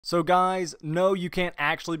So guys, no, you can't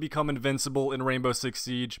actually become invincible in Rainbow Six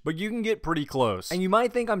Siege, but you can get pretty close. And you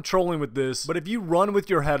might think I'm trolling with this, but if you run with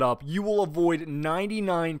your head up, you will avoid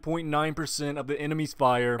 99.9% of the enemy's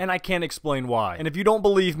fire, and I can't explain why. And if you don't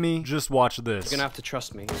believe me, just watch this. You're gonna have to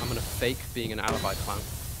trust me. I'm gonna fake being an alibi clown.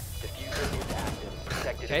 Diffuser is active,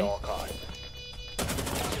 protected at all costs.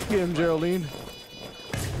 Get him, Geraldine.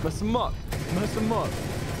 Mess him up. Mess him up.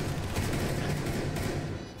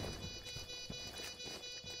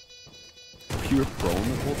 Pure prone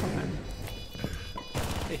the whole time.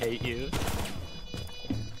 I hate you.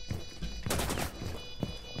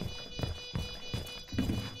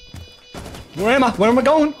 Where am I? Where am I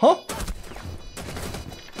going? Huh?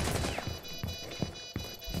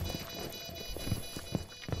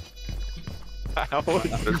 Am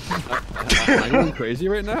I going crazy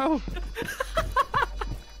right now?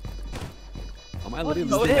 Am I letting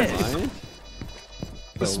this thing mind?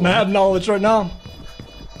 It's mad knowledge right now.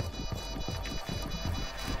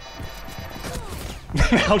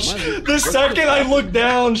 Ouch. The second I look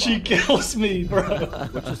down, she kills me, bro.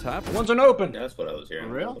 What just happened? One's an open. That's what I was hearing.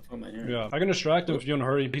 For real? What the fuck am I hearing? Yeah, I can distract him if you don't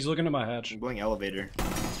hurry. He's looking at my hatch. I'm going elevator.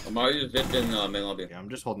 Mario's just in main lobby. Yeah, I'm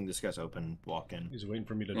just holding this guy's open. Walk in. He's waiting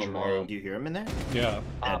for me to Oh, draw. Mario. Do you hear him in there? Yeah.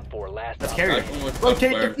 Op 4 last Let's op carry it. iPhone was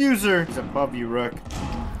Rotate elsewhere. diffuser. He's above you, Rook.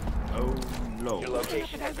 Oh no. Your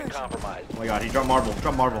location has been compromised. Oh my god, he dropped marble.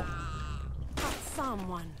 Drop marble.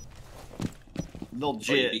 Someone. Little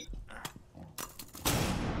jit.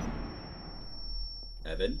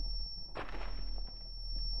 Evan.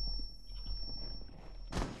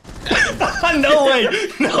 No way!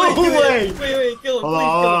 No way! Wait, kill him. Hold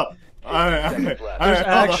on. Alright. Seconds left. There's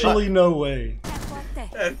actually no way.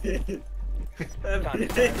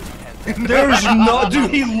 There's no,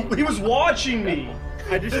 dude. He was watching me.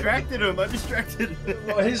 I distracted him.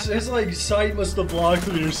 His like sight must have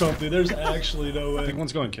blocked me or something. There's actually no way. I think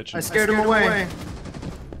one's going kitchen. I scared him away.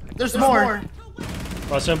 There's more.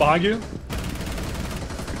 I stand behind you.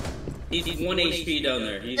 He's 1 HP down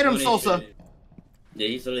there. He's Hit him, 1 Salsa. HP. Yeah,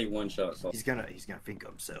 he's literally one shot. So He's gonna think of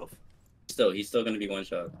himself. he's still gonna be one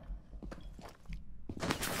shot.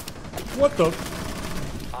 What the?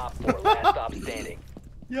 Op 4 last op standing.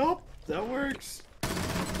 Yup, that works.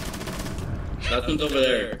 That one's over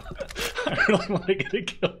there. I really want to get a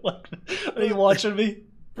kill like that. Are you watching me?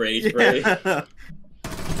 Spray. Yeah.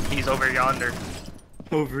 He's over yonder.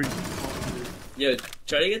 Over. Yo,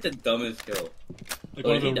 try to get the dumbest kill. Like Oh,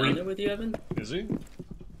 one is of he the down there with you, Evan? Is he?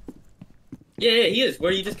 Yeah, he is.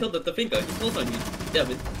 Where you just killed the Finka. He's close on you.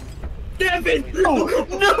 Devin. Devin! No!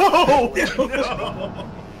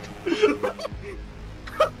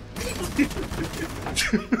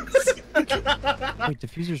 Wait,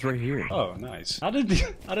 diffuser's right here. Oh, nice. How did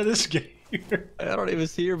this get here? I don't even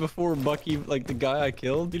see her before Bucky, like the guy I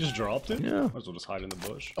killed. He just dropped it? Yeah. Might as well just hide in the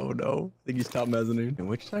bush. Oh no. I think he's top mezzanine. And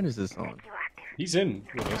which side is this on? He's in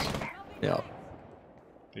with us. Yeah.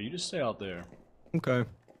 Yeah, you just stay out there. Okay.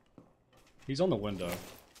 He's on the window.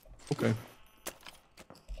 Okay.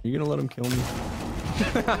 You gonna let him kill me?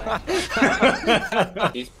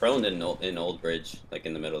 He's prone in Old Bridge, like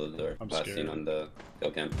in the middle of the door. I'm Last scared. seen on the kill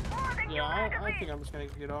cam. Yeah, I think I'm just gonna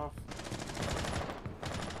get off.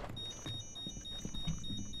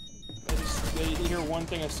 They hear one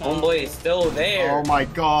thing a sound. Homeboy is still there. Oh my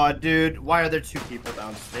god, dude. Why are there two people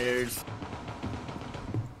downstairs?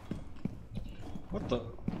 What the?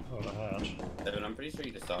 Oh, the hatch. Evan, I'm pretty sure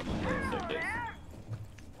you just saw him on the staircase.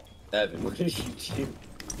 Evan, what did you do?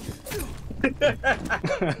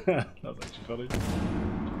 That was actually funny.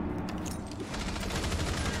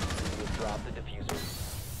 We'll drop the diffuser.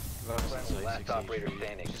 Friendly last operator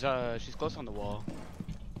standing. She's close on the wall.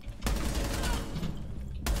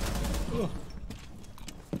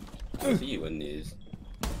 I see you in these.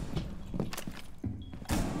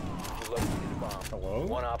 You located a bomb. Hello?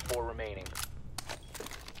 One op 4 remaining.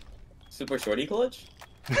 Super shorty clutch?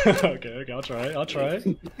 Okay, I'll try.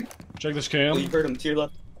 Check this Oh, you cam. heard him to your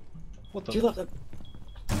left. What To the? your left.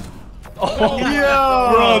 Oh,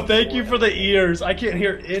 yeah! Bro, thank you for the ears. I can't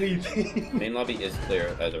hear anything. Main lobby is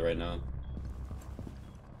clear as of right now.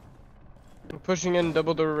 I'm pushing in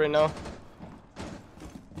double door right now.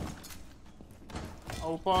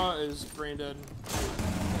 Opa is brain dead.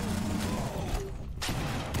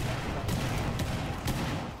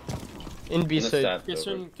 In B In the side. staff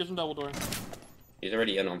over. Kitchen double door. He's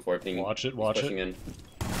already in on 14. Watch it, He's watch pushing it. in.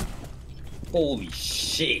 Holy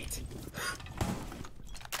shit!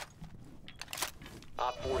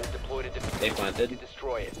 Op 4 is deployed to They planted.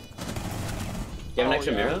 destroy it. You have an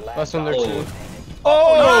extra mirror? Last one there Oh. too.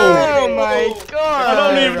 Oh, my god! I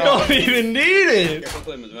don't even need it. Careful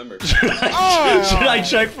claymores, remember. Should I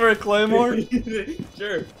check for a claymore?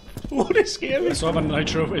 Sure. What is scamming? So I have a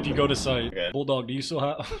nitro if you go to site. Okay. Bulldog, do you still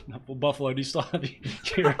have Buffalo? Do you still have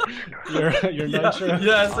your nitro?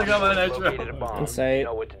 Yes, I got my nitro. Located a bomb. Inside. You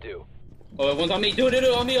know what to do. Oh, one's on me. Do it,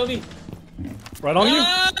 on me. Right on you.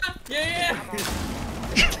 Ah! Yeah.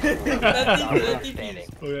 That's Outstanding.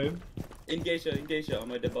 Okay. In geisha, on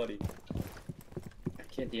my dead body. I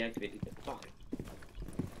can't deactivate it. Fuck.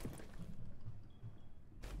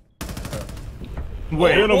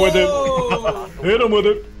 Wait, hit him with it. Hit him with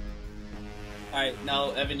it. Alright,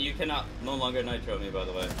 now, Evan, you cannot no longer nitro me, by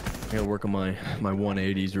the way. I gotta work on my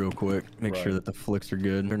 180s real quick. Make Right. sure that the flicks are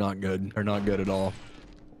good. They're not good. They're not good at all.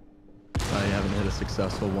 I haven't hit a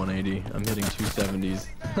successful 180. I'm hitting 270s.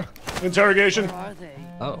 Interrogation. Where are they?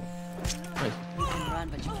 Oh. Nice. You can run,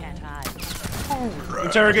 but you can't hide.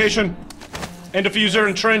 Interrogation. And diffuser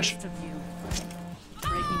and trench. Most of you.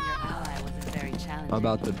 Breaking your ally was very challenging. I'm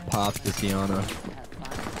about to pop the Sienna. Have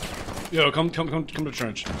fun. Yo, come to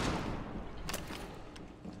trench.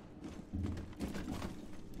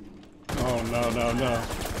 Oh no.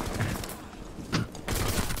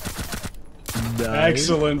 Nice.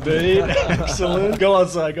 Excellent, dude. Excellent. Go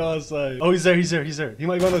outside. Oh, he's there. He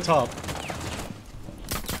might go on the top.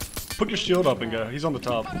 Put your shield up and go. He's on the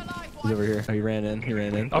top. He's over here. Oh, he ran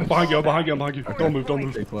in. I'm behind you. Don't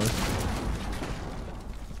move. Stay close.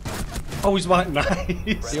 Oh, he's behind.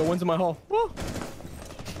 Nice. Yo, one's in my hall. Woo.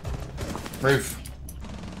 Roof.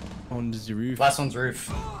 On the roof. Last one's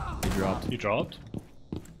roof. He dropped. You dropped?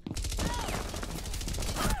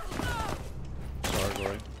 Sorry,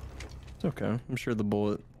 boy. It's okay. I'm sure the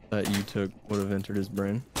bullet that you took would have entered his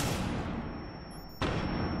brain.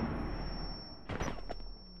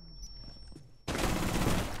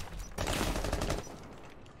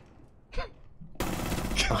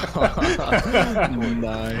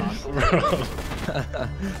 Nice.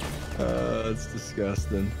 That's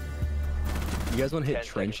disgusting. You guys want to hit 10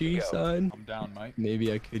 seconds to Trenchy go. side? I'm down, Mike.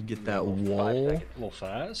 Maybe I could get that 5 wall. seconds. A little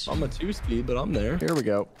fast. I'm a 2-speed, but I'm there. Here we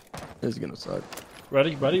go. This is gonna suck.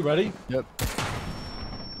 Ready? Yep.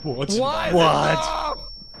 What? What? What? I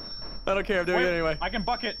don't care. I'm doing it anyway. I can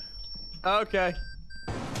bucket. Okay.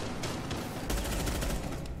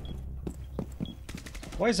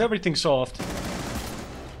 Why is everything soft?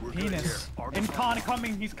 Penis.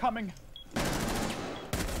 Coming. He's coming.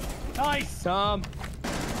 Nice. Tom.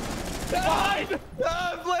 Died.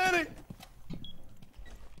 I'm landing.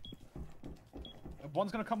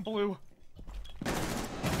 One's gonna come blue. I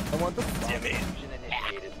want the Bomb diffusion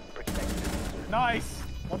initiated. Protect the diffuser. Nice.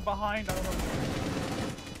 One behind. I don't know.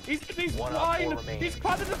 He's One op blind. four remaining. He's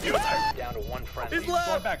caught the diffuser. Down to one friendly. He's Going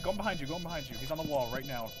left. back. Going behind you. He's on the wall right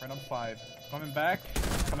now. Right on 5. Coming back.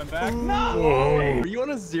 No. Are you on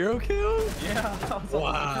a 0 kill? Yeah. I was on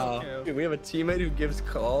Wow. the kill. Dude, we have a teammate who gives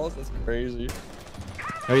calls. That's crazy.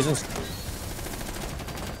 Oh, he's in...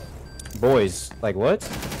 Boys, like what?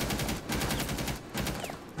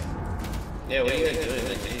 Yeah, what are you guys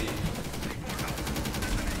doing?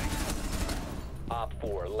 Op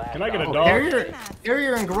 4. Last Can I get a op. dog?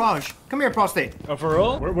 Carrier in garage. Come here, prostate. Oh, for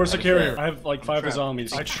real? Where's the carrier? I have like 5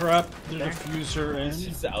 zombies. I trapped the diffuser in.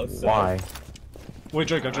 He's outside. Why? Wait,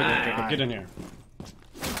 Draco, get in here.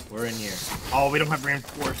 We're in here. Oh, we don't have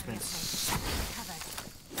reinforcements.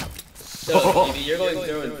 So, you're going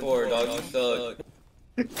 0 and 4, dog. You suck.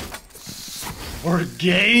 We're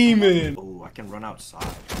gaming. Oh, I can run outside.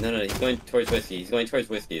 No, he's going towards whiskey. He's going towards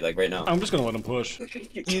whiskey, like right now. I'm just gonna let him push.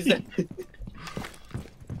 He's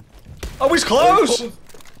Oh, he's close!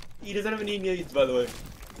 He doesn't have any needs, by the way.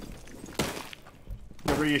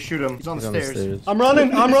 Wherever you shoot him, he's on the stairs. I'm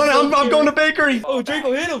running. I'm going to bakery. Oh,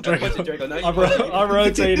 Draco hit him! Draco, now you I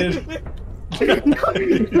rotated.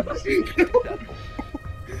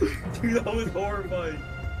 Dude, that was horrifying.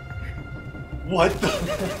 What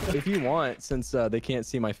the? If you want, since they can't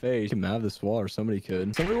see my face, you can Mav this wall, or somebody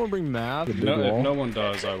could. Somebody want to bring Mav? The big No, wall? if no one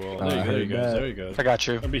does, I will. There you go. There you go. I got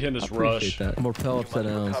you. I'll be hitting this I appreciate rush. that. I'm more pel upside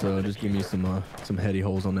down, so just give me some heady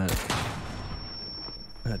holes on that.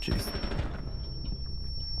 Ah, jeez.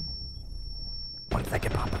 1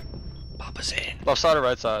 second, Papa. Papa's in. Left side or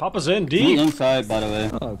right side? Papa's in deep. Inside, by the way.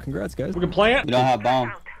 Oh, congrats, guys. We can plant. We don't have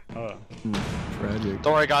bomb. Tragic.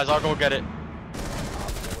 Don't worry, guys. I'll go get it.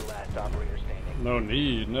 Op 4 last operator standing. No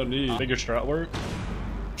need. Bigger strat work.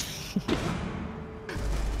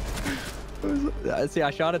 See, I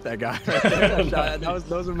shot at that guy. Right there.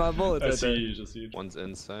 Those are my bullets. That's huge. One's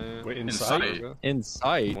insane. Wait, inside? In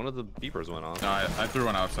sight. One of the beepers went off. No, I threw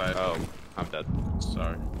one outside. Oh, I'm dead.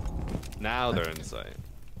 Sorry. Now they're insane.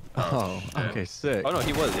 Oh, okay, sick. Oh no,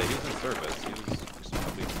 he was in service. He was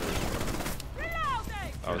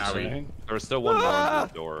I was Harry. there was still one more on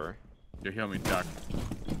the door. You hear me, Jack?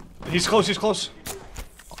 He's close. He's close.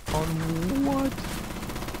 On what?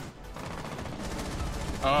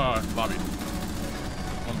 Bobby.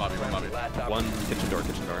 One Bobby. One kitchen door.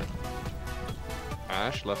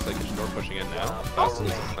 Ash, left side kitchen door pushing in now.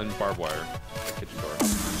 Boston's and barbed wire. Kitchen door.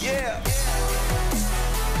 Yeah.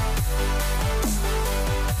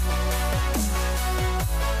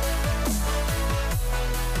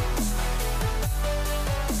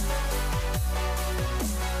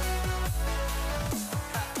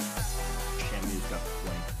 Shammy's got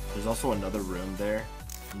flank. There's also another room there,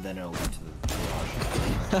 and then it'll lead to the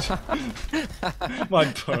garage. My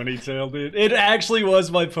ponytail, dude. It actually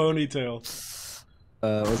was my ponytail.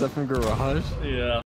 Was that from Garage? Yeah.